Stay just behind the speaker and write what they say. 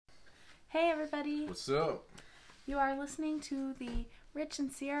Hey everybody! What's up? You are listening to the Rich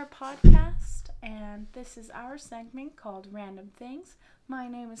and Sierra podcast, and this is our segment called Random Things. My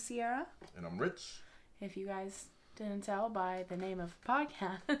name is Sierra. And I'm Rich. If you guys didn't tell by the name of the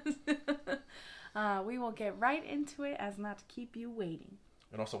podcast, we will get right into it as not to keep you waiting.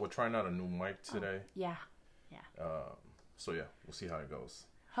 And also, we're trying out a new mic today. Yeah. So we'll see how it goes.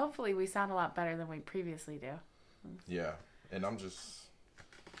 Hopefully we sound a lot better than we previously do. Yeah, and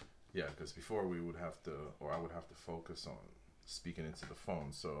because before I would have to focus on speaking into the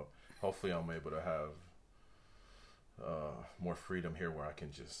phone. So hopefully I'm able to have more freedom here where I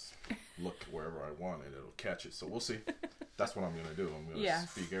can just look wherever I want and it'll catch it. So we'll see. That's what I'm going to do. I'm going to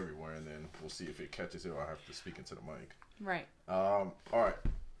speak everywhere and then we'll see if it catches it or I have to speak into the mic. Right. All right.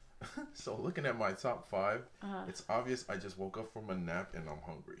 So looking at my top 5, it's obvious I just woke up from a nap and I'm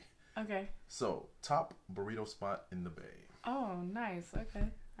hungry. Okay. So, top burrito spot in the Bay. Oh, nice. Okay.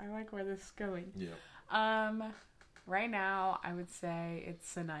 I like where this is going. Yeah. Right now, I would say it's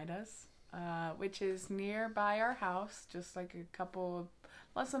Sonida's, which is nearby our house, just like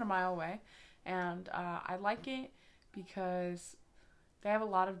less than a mile away. And I like it because they have a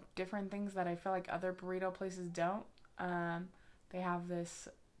lot of different things that I feel like other burrito places don't. They have this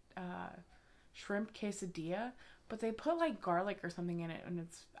shrimp quesadilla, but they put like garlic or something in it, and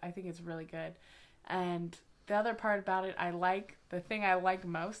I think it's really good. And the other part about it, the thing I like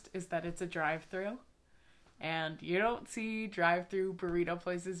most is that it's a drive-through, and you don't see drive-through burrito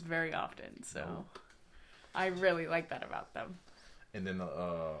places very often, so nope. I really like that about them. And then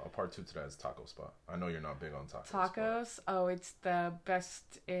a part 2 to that is taco spot. I know you're not big on tacos. Tacos? Oh, it's the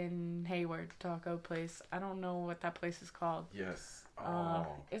best in Hayward taco place. I don't know what that place is called. Yes. Oh.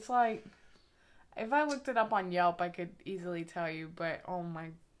 It's like, if I looked it up on Yelp, I could easily tell you, but oh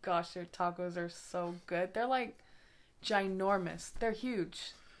my gosh, their tacos are so good. They're like ginormous. They're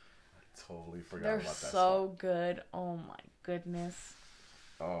huge. I totally forgot about that spot. They're so good. Oh my goodness.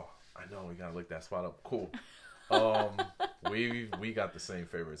 Oh, I know. We gotta look that spot up. Cool. We got the same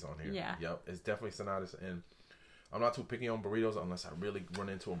favorites on here. Yeah. Yep. It's definitely Sonata's, and I'm not too picky on burritos unless I really run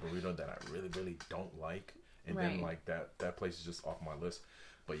into a burrito that I really, really don't like. And then like that place is just off my list.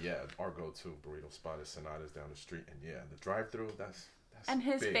 But yeah, our go-to burrito spot is Sonata's down the street. And yeah, the drive-through, that's and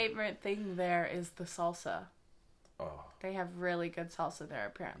his big. favorite thing there is the salsa. Oh. They have really good salsa there,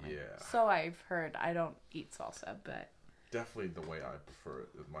 apparently. Yeah. So I've heard. I don't eat salsa, but definitely the way I prefer it.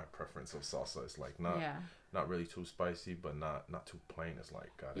 My preference of salsa is like not really too spicy, but not too plain. It's like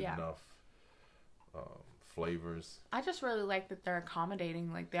got enough flavors. I just really like that they're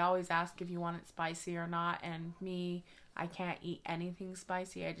accommodating. Like, they always ask if you want it spicy or not, and I can't eat anything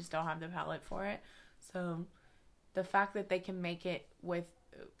spicy. I just don't have the palate for it. So the fact that they can make it with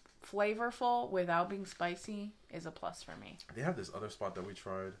flavorful without being spicy is a plus for me. They have this other spot that we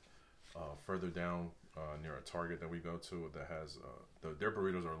tried further down near a Target that we go to that has their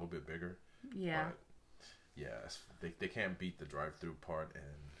burritos are a little bit bigger. Yeah. But yeah, they can't beat the drive-through part, and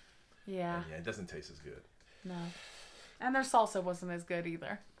it doesn't taste as good. No. And their salsa wasn't as good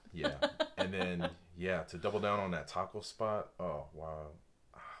either. Yeah. And then to double down on that taco spot, oh wow.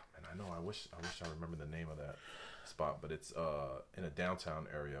 Man, I know I wish I remember the name of that spot, but it's in a downtown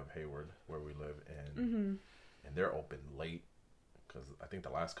area of Hayward where we live, and they're open late because I think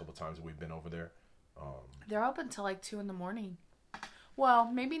the last couple times we've been over there, they're open till like 2 a.m. Well,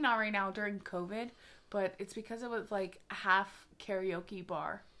 maybe not right now during COVID, but it's because it was like a half karaoke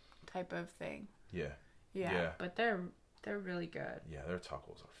bar type of thing. Yeah, but they're really good. Yeah, their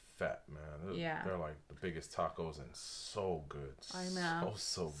tacos are fat, man. Yeah. They're like the biggest tacos and so good. I know.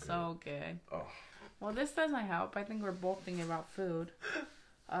 So good. So good. Oh. Well, this doesn't help. I think we're both thinking about food.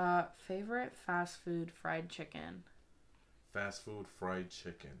 Favorite fast food fried chicken. Fast food fried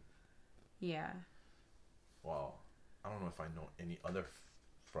chicken. Yeah. Wow. I don't know if I know any other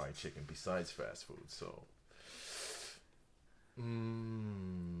fried chicken besides fast food, so.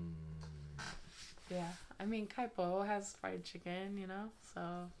 Yeah, I mean, Kaipo has fried chicken,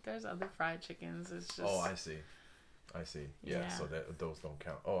 so there's other fried chickens. It's just... Oh, I see. Yeah. So those don't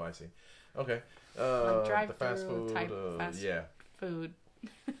count. Oh, I see. Okay. The fast food type fast food.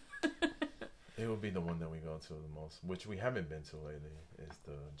 It would be the one that we go to the most, which we haven't been to lately, is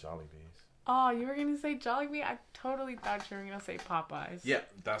the Jollibee's. Oh, you were going to say Jollibee? I totally thought you were going to say Popeyes. Yeah,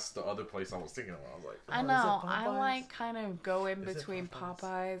 that's the other place I was thinking about. I was like, I know. I like kind of go in between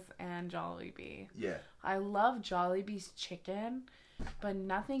Popeyes and Jollibee. Yeah. I love Jollibee's chicken, but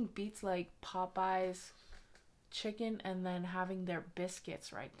nothing beats like Popeyes chicken and then having their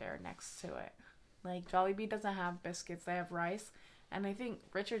biscuits right there next to it. Like, Jollibee doesn't have biscuits. They have rice. And I think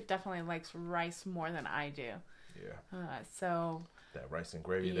Richard definitely likes rice more than I do. Yeah. So That rice and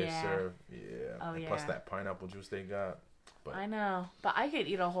gravy they serve. Yeah. Oh, and yeah. plus that pineapple juice they got. But I know. But I could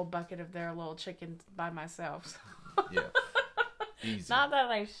eat a whole bucket of their little chicken by myself. So. yeah. Easy. Not that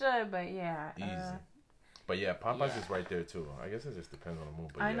I should, but yeah. Easy. But yeah, Popeyes is right there too. I guess it just depends on the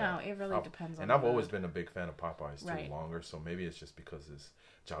mood. But I know. It really depends on and the I've mood. always been a big fan of Popeyes too, Right. longer. So maybe it's just because this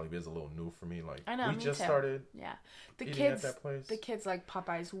Jollibee is a little new for me. Like, I know, we me just too. started Yeah. eating at that place. The kids like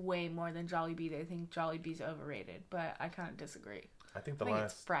Popeyes way more than Jollibee. They think Jollibee's overrated, but I kind of disagree. I think the I think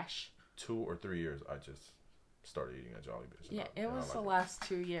last it's fresh. 2 or 3 years, I just started eating at Jollibee. Yeah, it was the last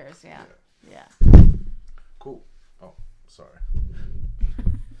 2 years. Yeah. Yeah. Cool. Oh, sorry.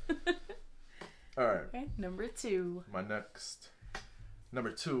 All right. Okay, number 2. My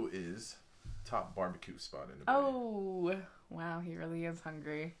number 2 is top barbecue spot in the Bay. Oh, wow, he really is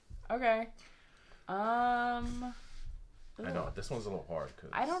hungry. Okay. I know this one's a little hard because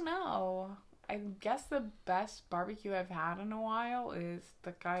I don't know. I guess the best barbecue I've had in a while is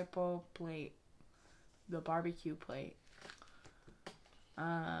the Kaipo plate, the barbecue plate.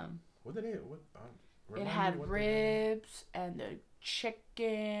 What did it? What? It had ribs and the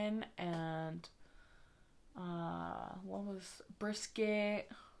chicken and what was brisket.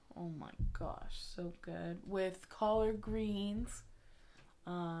 Oh my gosh, so good with collard greens,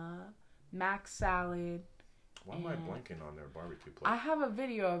 mac salad. Why am I blanking on their barbecue plate? I have a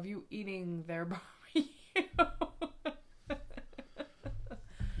video of you eating their barbecue.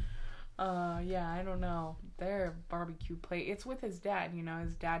 Yeah, I don't know. Their barbecue plate. It's with his dad, you know.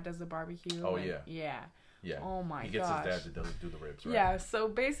 His dad does the barbecue. Oh, yeah. Yeah. Yeah. Oh my gosh. He gets his dad to do the ribs, right? Yeah, so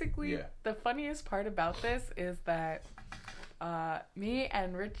basically the funniest part about this is that me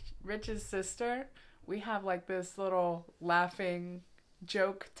and Rich's sister, we have like this little laughing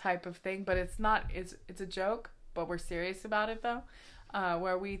joke type of thing, but it's not, it's a joke, but we're serious about it though,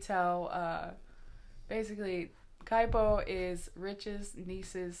 where we tell, basically Kaipo is Rich's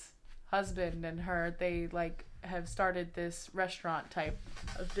niece's husband and her, they like have started this restaurant type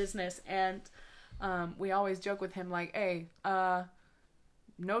of business, and we always joke with him like, hey,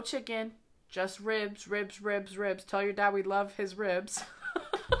 no chicken, just ribs. Tell your dad we love his ribs.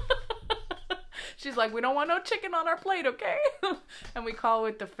 She's like, we don't want no chicken on our plate, okay? And we call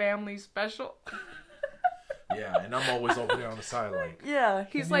it the family special. Yeah, and I'm always over there on the side like, yeah,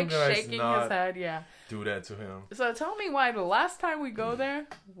 he's like shaking his head. Yeah, do that to him. So tell me why the last time we go there,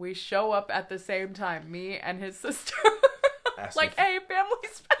 we show up at the same time, me and his sister. Like, hey, family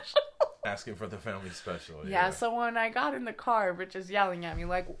special. Asking for the family special. Yeah, so when I got in the car, Rich is yelling at me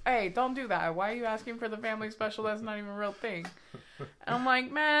like, hey, don't do that. Why are you asking for the family special? That's not even a real thing. And I'm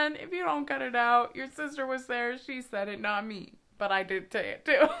like, man, if you don't cut it out, your sister was there. She said it, not me. But I did say it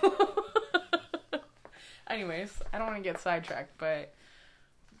too. Anyways, I don't want to get sidetracked, but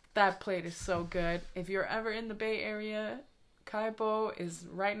that plate is so good. If you're ever in the Bay Area, Kaipo is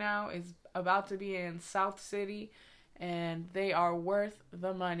right now is about to be in South City. And they are worth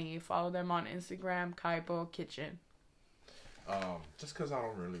the money. Follow them on Instagram, Kaipo Kitchen. Just because I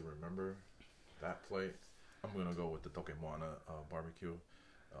don't really remember that plate, I'm going to go with the Tokemoana barbecue.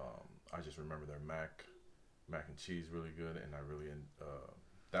 I just remember their mac and cheese really good. And I really,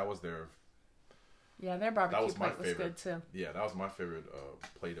 that was their... Yeah, their barbecue plate was good too. Yeah, that was my favorite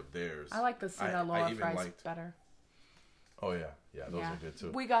plate of theirs. I like the Sinaloa fries better. Oh, yeah. Yeah, those are good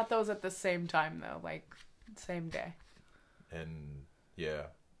too. We got those at the same time though, like same day. And yeah,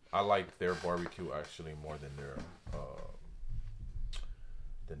 I like their barbecue actually more than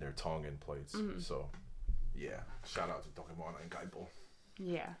their Tongan plates. Mm-hmm. So yeah, shout out to Tokemoana and Kaipo.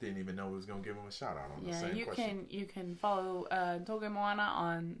 Yeah, didn't even know we was gonna give him a shout out on the same question. You can follow Tokemoana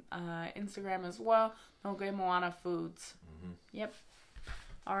on Instagram as well. Tokemoana Foods. Mm-hmm. Yep.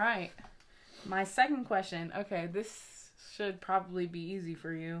 All right. My second question. Okay, this should probably be easy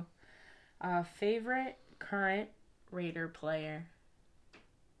for you. Favorite current Raider player.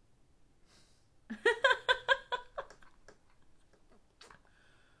 We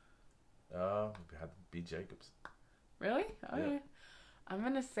had to be Jacobs. Really? Okay. Yeah. I'm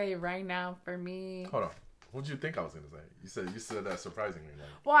gonna say right now for me. Hold on. What did you think I was gonna say? You said that surprisingly. Like...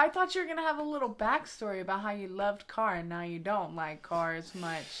 Well, I thought you were gonna have a little backstory about how you loved Carr and now you don't like Carr as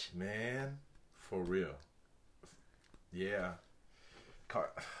much. Man, for real. Yeah. Carr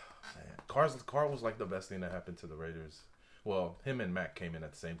was like the best thing that happened to the Raiders. Well, him and Mac came in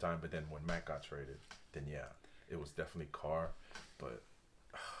at the same time, but then when Mac got traded, then yeah, it was definitely Carr. But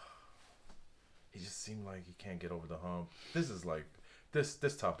he just seemed like he can't get over the hump. This is like this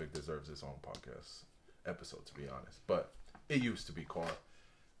topic deserves its own podcast episode, to be honest. But it used to be Carr.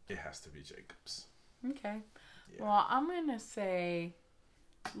 It has to be Jacobs. Okay. Yeah. Well, I'm gonna say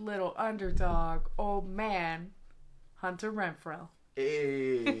little underdog, old man, Hunter Renfrow.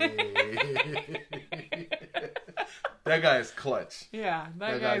 Hey. That guy is clutch. Yeah,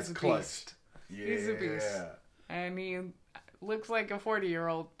 that guy's a clutch. beast. Yeah. He's a beast. And he looks like a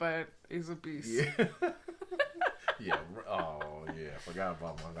 40-year-old, but he's a beast. Yeah. Yeah. Oh, yeah. I forgot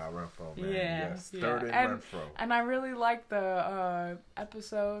about my guy Renfro, man. Yeah. Yes. Third in and, Renfro. And I really like the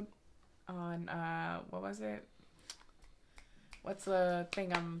episode on, what was it? What's the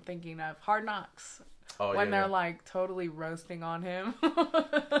thing I'm thinking of? Hard Knocks. Oh, when they're yeah. like totally roasting on him.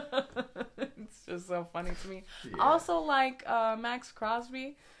 It's just so funny to me. Yeah. I also like Max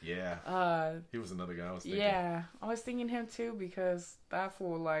Crosby. Yeah. He was another guy I was thinking. Yeah. I was thinking him too because that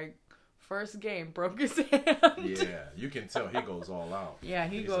fool, like, first game broke his hand. Yeah. You can tell he goes all out. Yeah,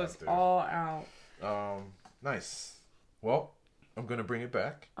 he goes all out. Nice. Well, I'm going to bring it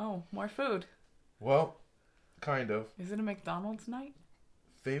back. Oh, more food. Well, kind of. Is it a McDonald's night?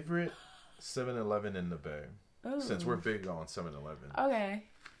 Favorite 7-Eleven in the Bay. Ooh. Since we're big on 7-Eleven. Okay.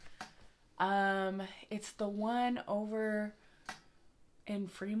 It's the one over in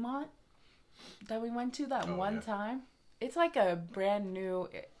Fremont that we went to that one time. It's like a brand new,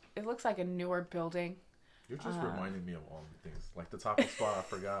 it looks like a newer building. You're just reminding me of all the things. Like the taco spot, I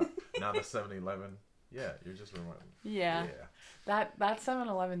forgot. Now the 7-Eleven. Yeah, you're just reminding me. Yeah. That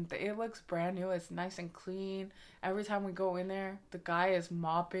 7-Eleven, it looks brand new. It's nice and clean. Every time we go in there, the guy is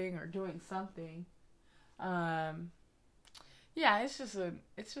mopping or doing something. Yeah, it's just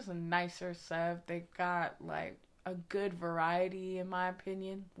a nicer setup. They got like a good variety, in my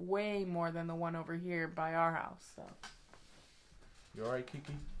opinion, way more than the one over here by our house. So. You all right,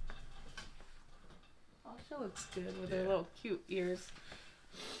 Kiki? Oh, she looks good with her little cute ears.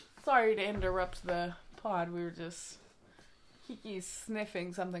 Sorry to interrupt the pod. We were just Kiki's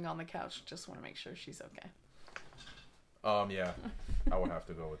sniffing something on the couch. Just want to make sure she's okay. Yeah, I would have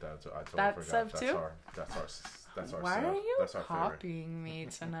to go with that. I totally That's forgot. too? That's our. Why Sub. are you That's our copying me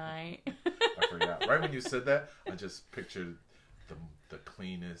tonight? I forgot. Right when you said that, I just pictured the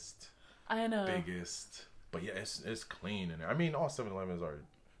cleanest, I know. biggest. But yeah, it's clean in there. I mean, all 7-Elevens are,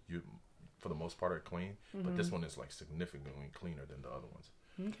 for the most part, are clean. Mm-hmm. But this one is like significantly cleaner than the other ones.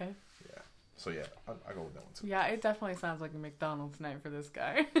 Okay. Yeah. So yeah, I go with that one too. Yeah, it definitely sounds like a McDonald's night for this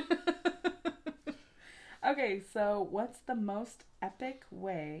guy. Okay, so what's the most epic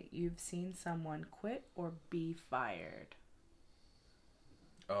way you've seen someone quit or be fired?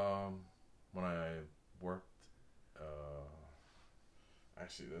 When I worked,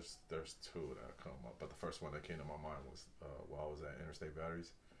 actually there's two that come up, but the first one that came to my mind was while I was at Interstate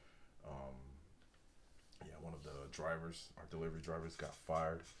Batteries. One of the drivers, our delivery drivers, got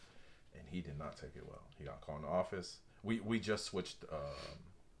fired, and he did not take it well. He got called in the office. We just switched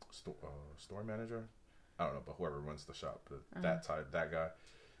store manager. I don't know, but whoever runs the shop, that guy,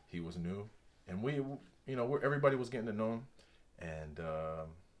 he was new, and everybody was getting to know him, and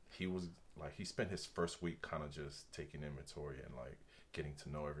he was like, he spent his first week kind of just taking inventory and like getting to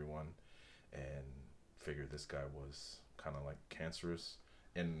know everyone, and figured this guy was kind of like cancerous,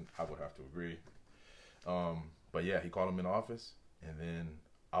 and I would have to agree. But yeah, he called him in the office, and then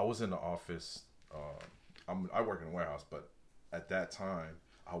I was in the office. I work in a warehouse, but at that time,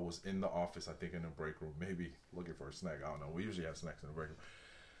 I was in the office, I think in the break room, maybe looking for a snack. I don't know. We usually have snacks in the break room.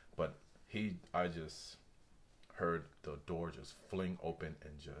 But I just heard the door just fling open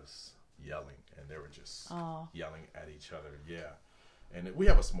and just yelling. And they were just yelling at each other. Yeah. And we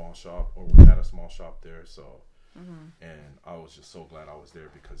have a small shop, or we had a small shop there. So, and I was just so glad I was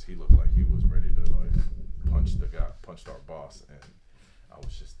there because he looked like he was ready to like punched our boss. And I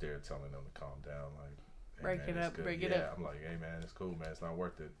was just there telling them to calm down. Like, break it up. I'm like, hey man, it's cool, man. It's not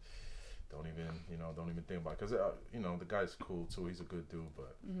worth it. Don't even think about it. Because, the guy's cool too. He's a good dude.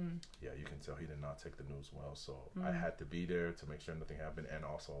 But yeah, you can tell he did not take the news well. So I had to be there to make sure nothing happened, and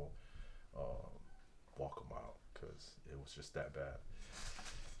also walk him out because it was just that bad.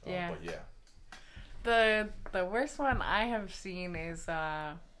 But yeah. The worst one I have seen is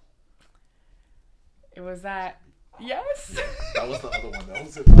it was that. Yes. That was the other one. That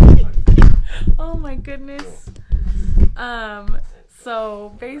was it. Oh my goodness.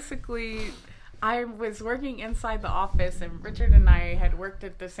 So basically, I was working inside the office, and Richard and I had worked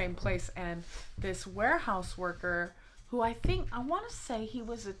at the same place, and this warehouse worker who I want to say he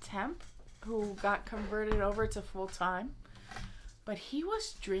was a temp who got converted over to full time, but he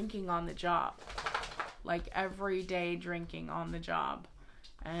was drinking on the job, like every day drinking on the job.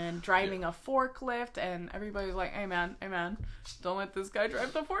 And driving a forklift, and everybody was like, hey man, don't let this guy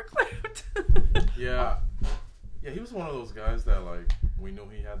drive the forklift. Yeah, he was one of those guys that like, we knew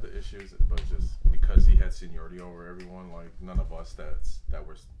he had the issues, but just because he had seniority over everyone, like none of us that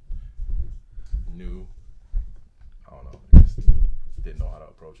were new, I don't know, didn't know how to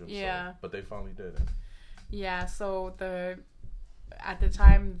approach him. Yeah. So, but they finally did. Yeah. So at the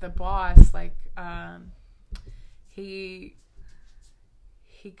time, the boss, like, he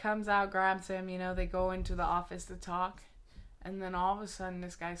comes out, grabs him. You know, they go into the office to talk, and then all of a sudden,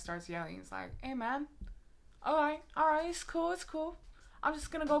 this guy starts yelling. He's like, "Hey, man, all right, it's cool. I'm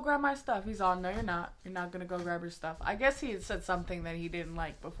just gonna go grab my stuff." He's all, "No, you're not. You're not gonna go grab your stuff." I guess he had said something that he didn't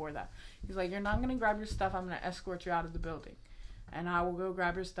like before that. He's like, "You're not gonna grab your stuff. I'm gonna escort you out of the building, and I will go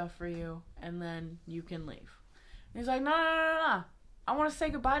grab your stuff for you, and then you can leave." And he's like, No. I want to say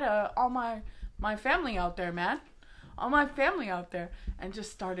goodbye to all my family out there, man. All my family out there." And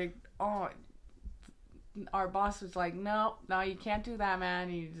just started, our boss was like, no, you can't do that, man.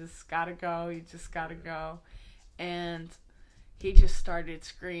 You just gotta go. And he just started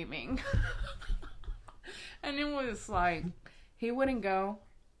screaming. And it was like, he wouldn't go.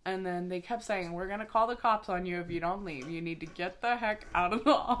 And then they kept saying, "We're going to call the cops on you if you don't leave. You need to get the heck out of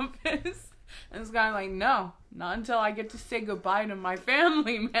the office." And this guy like, "No, not until I get to say goodbye to my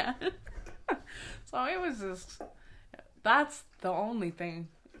family, man." So it was just, that's the only time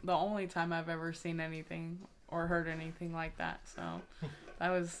I've ever seen anything or heard anything like that. So that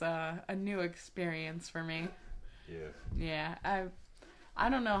was a new experience for me. Yeah. I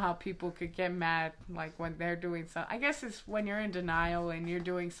don't know how people could get mad, like, when they're doing something. I guess it's when you're in denial and you're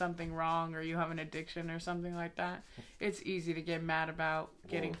doing something wrong or you have an addiction or something like that. It's easy to get mad about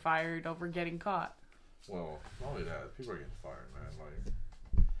getting fired over getting caught. Well, not only that, people are getting fired, man.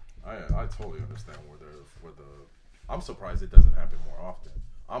 Like, I totally understand where the. I'm surprised it doesn't happen more often.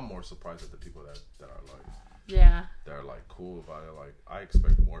 I'm more surprised at the people that are like. Yeah. They're like cool about it. Like, I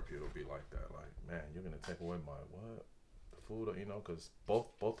expect more people to be like that. Like, man, you're gonna take away my what? Food, you know, because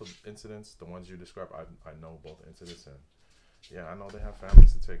both of incidents, the ones you described, I know both incidents, and yeah, I know they have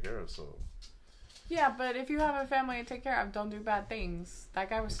families to take care of. So yeah, but if you have a family to take care of, don't do bad things. That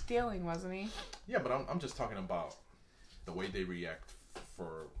guy was stealing, wasn't he? Yeah, but I'm just talking about the way they react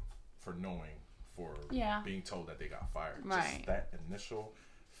for knowing, for being told that they got fired. Right. Just that initial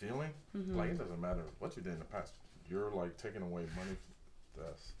feeling, like, it doesn't matter what you did in the past. You're like taking away money.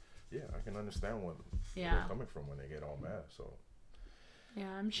 Yeah, I can understand where they're coming from when they get all mad. So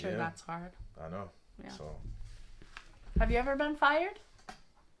yeah, I'm sure that's hard. I know. Yeah. So have you ever been fired?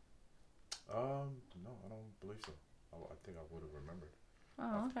 No, I don't believe so. I think I would have remembered.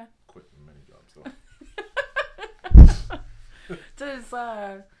 Oh, okay. Quit many jobs though. Does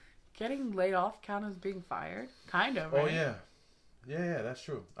getting laid off count as being fired? Kind of, right? Oh yeah, that's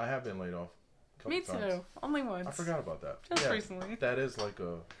true. I have been laid off. Me too. Times. Only once. I forgot about that. Just recently. That is like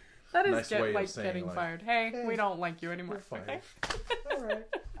a. That is nice way of saying, getting like, fired. Hey, we don't like you anymore. Okay? All right.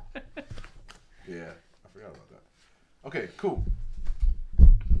 Yeah, I forgot about that. Okay, cool.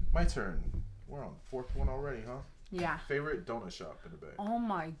 My turn. We're on the fourth one already, huh? Yeah. Favorite donut shop in the Bay? Oh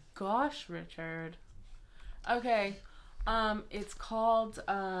my gosh, Richard. Okay. It's called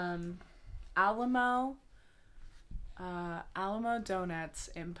Alamo Donuts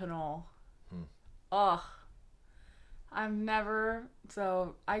in Pinole. Ugh. I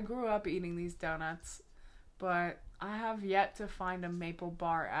grew up eating these donuts, but I have yet to find a maple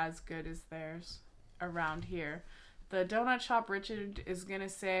bar as good as theirs around here. The donut shop Richard is going to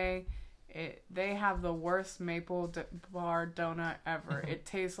say they have the worst maple bar donut ever. It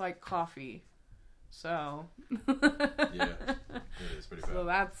tastes like coffee. So. Yeah, it is pretty bad. So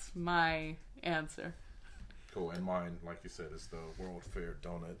that's my answer. Cool, and mine, like you said, is the World Fair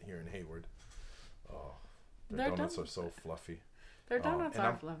donut here in Hayward. Oh, their donuts are so fluffy. Their donuts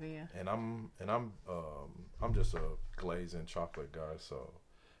are fluffy, yeah. And I'm just a glazed in chocolate guy, so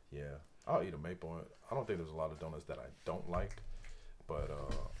yeah, I'll eat a maple. I don't think there's a lot of donuts that I don't like, but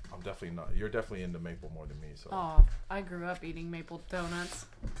I'm definitely not. You're definitely into maple more than me, so. Oh, I grew up eating maple donuts.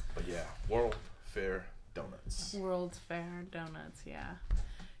 But yeah, World Fair donuts. World's Fair donuts, yeah.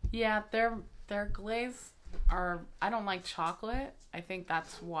 Yeah, their glaze are. I don't like chocolate. I think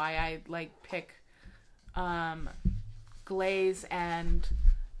that's why I pick glaze and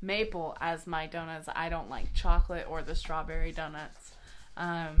maple as my donuts. I don't like chocolate or the strawberry donuts.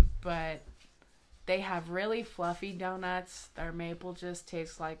 But they have really fluffy donuts. Their maple just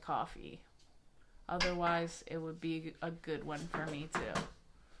tastes like coffee. Otherwise, it would be a good one for me too.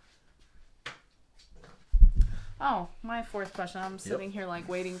 Oh, my fourth question. I'm sitting here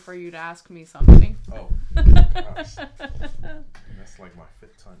waiting for you to ask me something. Oh, gosh. That's like my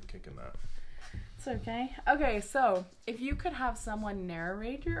fifth time kicking that. It's okay. Okay, so if you could have someone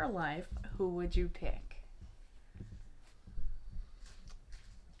narrate your life, who would you pick?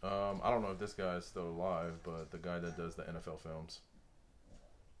 I don't know if this guy is still alive, but the guy that does the NFL films.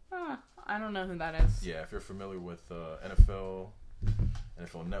 I don't know who that is. Yeah, if you're familiar with NFL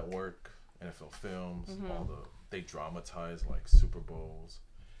NFL Network, NFL Films, Mm-hmm. they dramatize like Super Bowls,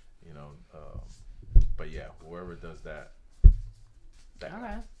 you know. But yeah, whoever does that Okay.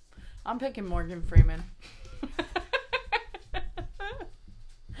 guy. I'm picking Morgan Freeman.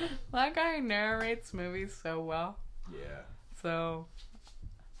 That guy narrates movies so well. Yeah. So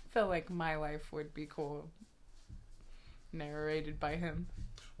I feel like my life would be cool narrated by him.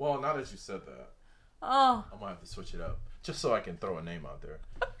 Well, now that you said that, Oh, I'm gonna have to switch it up just so I can throw a name out there.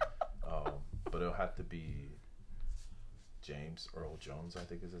 But it'll have to be James Earl Jones, I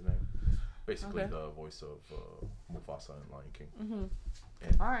think is his name. Basically, Okay. the voice of Mufasa in Lion King,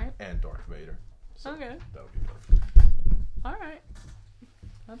 all right. and Darth Vader. So Okay. that would be perfect. All right.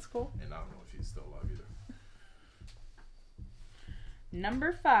 That's cool. And I don't know if he's still alive either.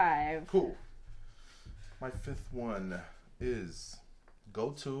 Number 5. Cool. My 5th one is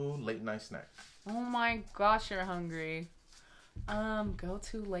go-to late night snack. Oh my gosh, you're hungry.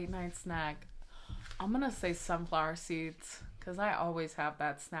 Go-to late night snack. I'm gonna say sunflower seeds because I always have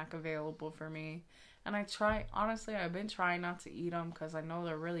that snack available for me. And honestly, I've been trying not to eat them because I know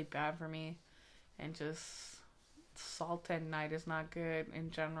they're really bad for me. And just salt at night is not good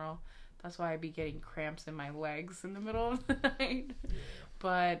in general. That's why I be getting cramps in my legs in the middle of the night. Yeah.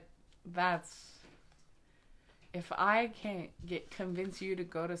 But if I can't convince you to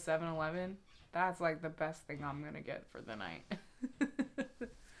go to 7-Eleven, that's like the best thing I'm gonna get for the night.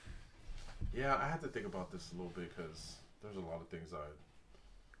 Yeah, I had to think about this a little bit because there's a lot of things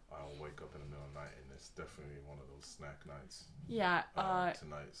I'll wake up in the middle of the night, and it's definitely one of those snack nights. Yeah,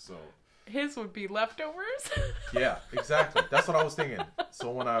 Tonight. So his would be leftovers. yeah, exactly. That's what I was thinking.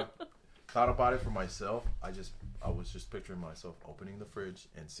 So when I thought about it for myself, I was just picturing myself opening the fridge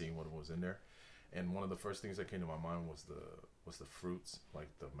and seeing what was in there. And one of the first things that came to my mind was the fruits, like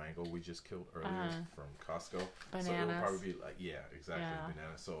the mango we just killed earlier from Costco. Bananas. So it would probably be like, yeah, exactly, Yeah.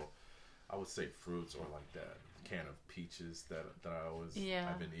 bananas. So I would say fruits or like that can of peaches that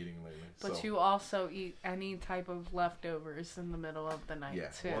I've been eating lately. But so, you also eat any type of leftovers in the middle of the night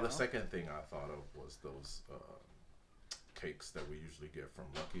too. Well, the second thing I thought of was those cakes that we usually get from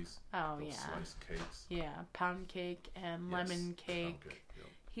Lucky's. Oh those yeah. sliced cakes. Yeah, pound cake and lemon cake. Pound cake, yep.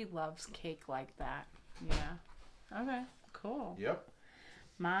 He loves cake like that. Yeah. Okay. Cool. Yep.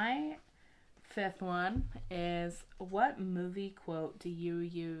 My 5th one is, what movie quote do you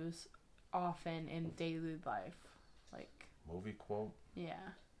use often in daily life? Like, Movie quote. yeah.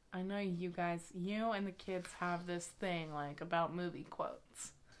 I know you and the kids have this thing like about movie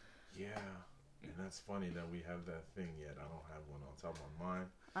quotes. Yeah. And that's funny that we have that thing yet. I don't have one on top of mine.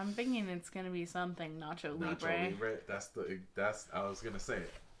 I'm thinking it's gonna be something Nacho Libre. Nacho Libre. That's I was gonna say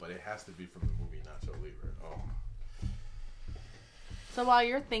it, but it has to be from the movie Nacho Libre. Oh. So while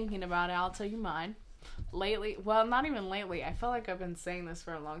you're thinking about it, I'll tell you mine. Lately, well, not even lately. I feel like I've been saying this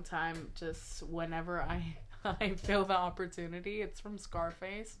for a long time. Just whenever I feel the opportunity, it's from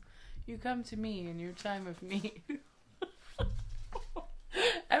Scarface. You come to me in your time of need.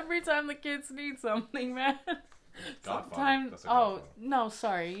 Every time the kids need something, man. Godfather. That's a Oh, Godfather. no,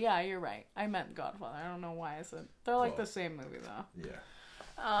 sorry. Yeah, you're right. I meant Godfather. I don't know why I said. They're like the same movie, though.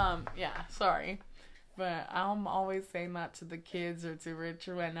 Yeah. Yeah, sorry. But I'm always saying that to the kids or to Rich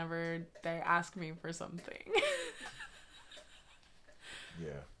whenever they ask me for something.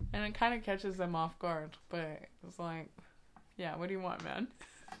 Yeah. And it kind of catches them off guard. But it's like, yeah, what do you want, man?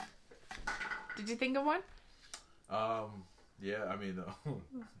 Did you think of one? Yeah, I mean,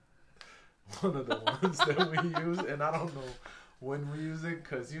 one of the ones that we use, and I don't know when we use it,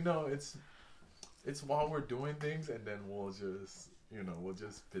 because, it's while we're doing things, and then we'll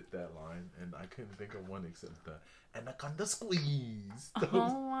just fit that line, and I couldn't think of one except the anaconda squeeze.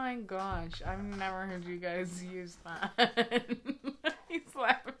 Oh my gosh, I've never heard you guys use that. He's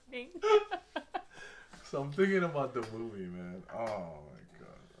laughing. So I'm thinking about the movie, man. Oh my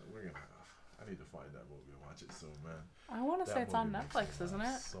god, I need to find that movie and watch it soon, man. I want to say it's on movie makes Netflix, me isn't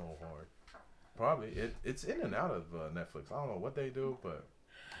laugh it? so hard. Probably. It's in and out of Netflix. I don't know what they do, but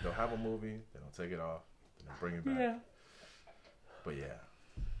they'll have a movie, then they'll take it off, then they'll bring it back. Yeah. But yeah,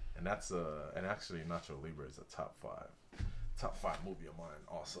 and that's and actually Nacho Libre is a top five movie of mine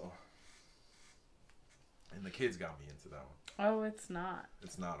also. And the kids got me into that one. Oh, it's not.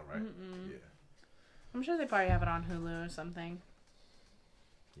 It's not, right? Mm-mm. Yeah. I'm sure they probably have it on Hulu or something.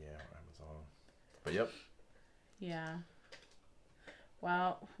 Yeah, or Amazon. But yep. Yeah.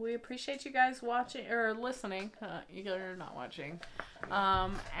 Well, we appreciate you guys watching or listening. You're not watching.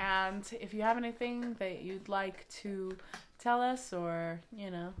 And if you have anything that you'd like to tell us, or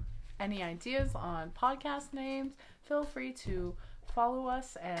any ideas on podcast names, feel free to follow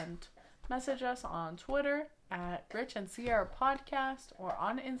us and message us on Twitter at Rich and Sierra Podcast or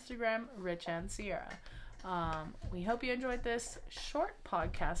on Instagram, Rich and Sierra. We hope you enjoyed this short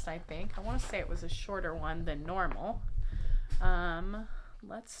podcast, I think. I want to say it was a shorter one than normal.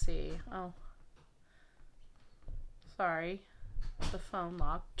 Let's see. Oh, sorry. The phone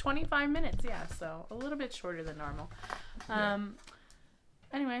locked. 25 minutes, yeah, so a little bit shorter than normal.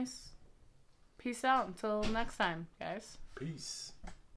 Anyways, peace out until next time, guys. Peace.